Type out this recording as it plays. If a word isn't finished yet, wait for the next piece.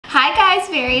guys,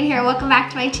 Marian here. Welcome back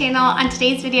to my channel. On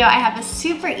today's video, I have a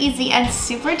super easy and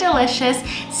super delicious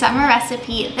summer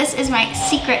recipe. This is my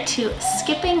secret to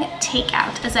skipping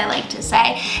takeout, as I like to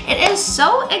say. It is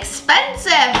so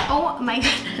expensive. Oh my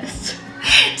goodness.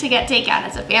 To get takeout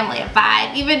as a family of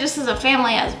 5, even just as a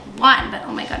family as 1, but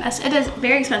oh my goodness, it is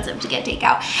very expensive to get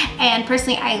takeout. And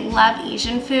personally, I love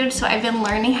Asian food, so I've been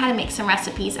learning how to make some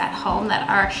recipes at home that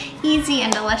are easy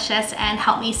and delicious and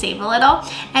help me save a little.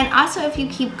 And also, if you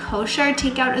keep kosher,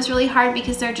 takeout is really hard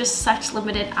because there are just such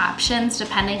limited options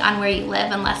depending on where you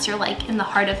live, unless you're like in the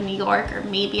heart of New York or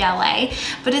maybe LA,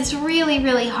 but it's really,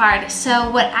 really hard.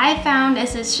 So what I found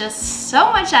is it's just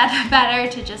so much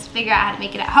better to just figure out how to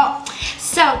make it at home.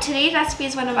 So today's recipe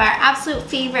is one of our absolute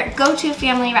favorite go-to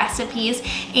family recipes,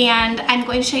 and I'm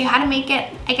going to show you how to make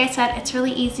it. Like I said, it's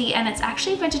really easy and it's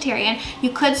actually vegetarian.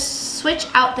 You could switch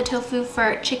out the tofu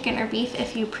for chicken or beef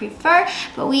if you prefer,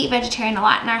 but we eat vegetarian a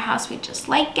lot in our house. We just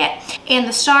like it. And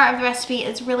the star of the recipe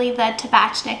is really the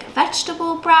Tabatchnick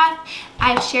Vegetable broth.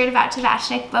 I've shared about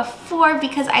Tabatchnick before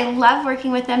because I love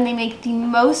working with them. They make the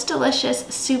most delicious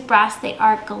soup broths. They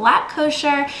are glatt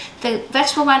kosher. The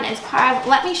vegetable one is carb.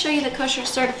 Let me show you the kosher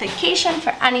certification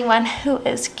for anyone who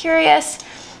is curious.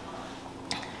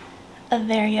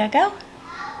 There you go.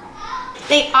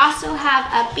 They also have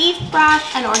a beef broth,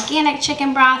 an organic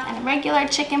chicken broth, and a regular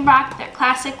chicken broth, their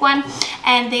classic one,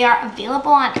 and they are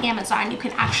available on Amazon. You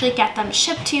can actually get them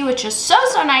shipped to you, which is so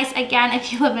nice, again,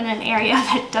 if you live in an area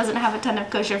that doesn't have a ton of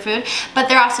kosher food, but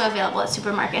they're also available at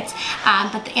supermarkets,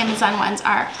 but the Amazon ones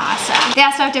are awesome. They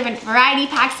also have different variety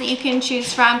packs that you can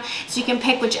choose from, so you can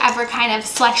pick whichever kind of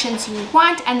selections you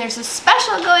want, and there's a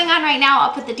special going on right now.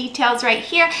 I'll put the details right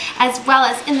here, as well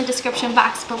as in the description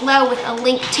box below with a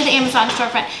link to the Amazon storefront.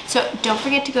 So don't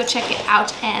forget to go check it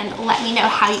out and let me know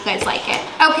how you guys like it.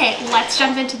 Okay, let's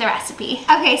jump into the recipe.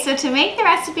 Okay, so to make the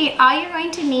recipe, all you're going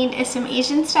to need is some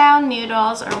Asian style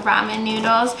noodles or ramen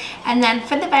noodles. And then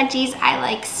for the veggies, I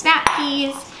like snap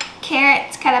peas,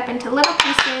 carrots cut up into little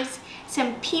pieces,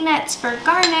 some peanuts for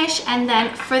garnish, and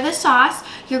then for the sauce,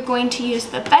 you're going to use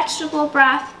the vegetable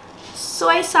broth,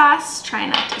 soy sauce, try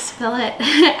not to spill it,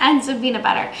 and some peanut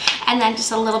butter, and then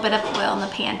just a little bit of oil in the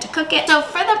pan to cook it. So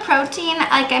for the protein,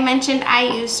 like I mentioned, I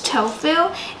use tofu,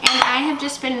 and I have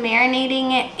just been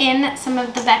marinating it in some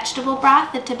of the vegetable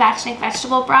broth, the Tabatchnick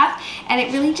vegetable broth, and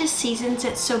it really just seasons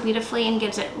it so beautifully and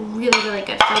gives it really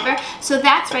good flavor. So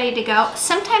that's ready to go.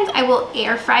 Sometimes I will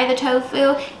air fry the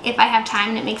tofu if I have time,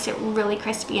 and it makes it really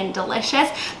crispy and delicious,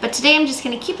 but today I'm just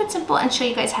going to keep it simple and show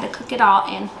you guys how to cook it all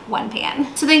in one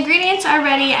pan. So the ingredients are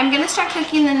ready. I'm going to start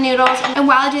cooking the noodles, and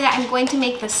while I do that, I'm going to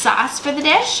make the sauce for the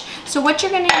dish. So what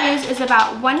you're going to use is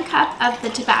about 1 cup of the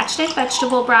Tabatchnick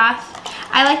vegetable broth.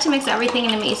 I like to mix everything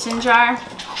in a mason jar.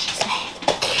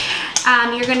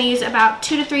 You're going to use about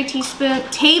 2 to 3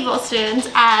 tablespoons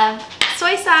of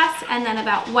soy sauce, and then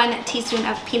about 1 teaspoon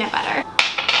of peanut butter.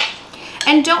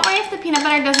 And don't worry if the peanut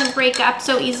butter doesn't break up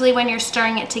so easily when you're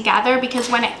stirring it together, because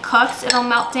when it cooks, it'll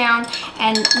melt down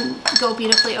and go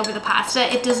beautifully over the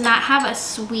pasta. It does not have a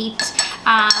sweet,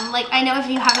 like I know if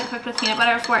you haven't cooked with peanut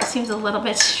butter before, it seems a little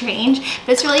bit strange,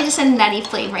 but it's really just a nutty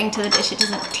flavoring to the dish. It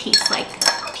doesn't taste like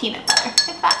peanut butter,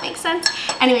 if that makes sense.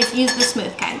 Anyways, use the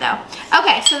smooth kind though.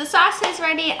 Okay, so the sauce is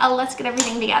ready. Let's get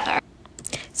everything together.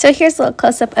 So here's a little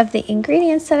close-up of the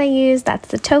ingredients that I use. That's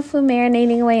the tofu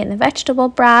marinating away in the vegetable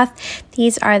broth.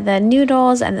 These are the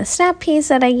noodles and the snap peas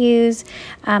that I use,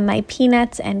 my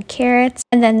peanuts and carrots.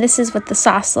 And then this is what the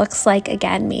sauce looks like,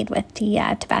 again, made with the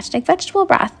Tabatchnick vegetable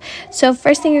broth. So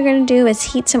first thing you're going to do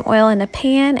is heat some oil in a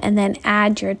pan and then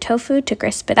add your tofu to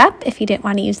crisp it up if you didn't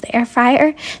want to use the air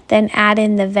fryer. Then add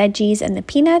in the veggies and the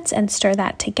peanuts and stir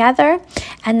that together.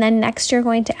 And then next you're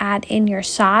going to add in your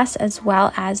sauce as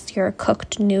well as your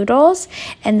cooked noodles,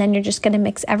 and then you're just going to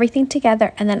mix everything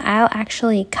together, and then I'll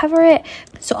actually cover it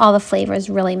so all the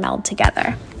flavors really meld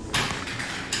together.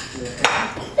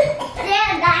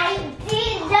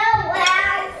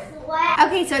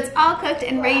 Okay, so it's all cooked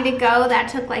and ready to go. That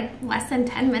took like less than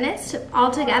 10 minutes all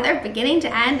together, beginning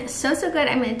to end. So good.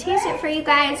 I'm going to taste it for you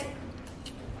guys.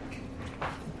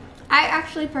 I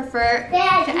actually prefer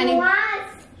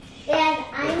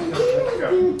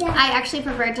I actually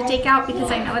prefer it to take out because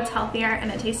I know it's healthier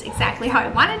and it tastes exactly how I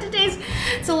want it to taste.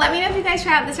 So let me know if you guys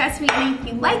try out this recipe and if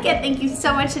you like it. Thank you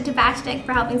so much to Tabatchnick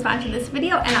for helping sponsor this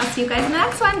video, and I'll see you guys in the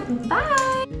next one.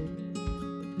 Bye!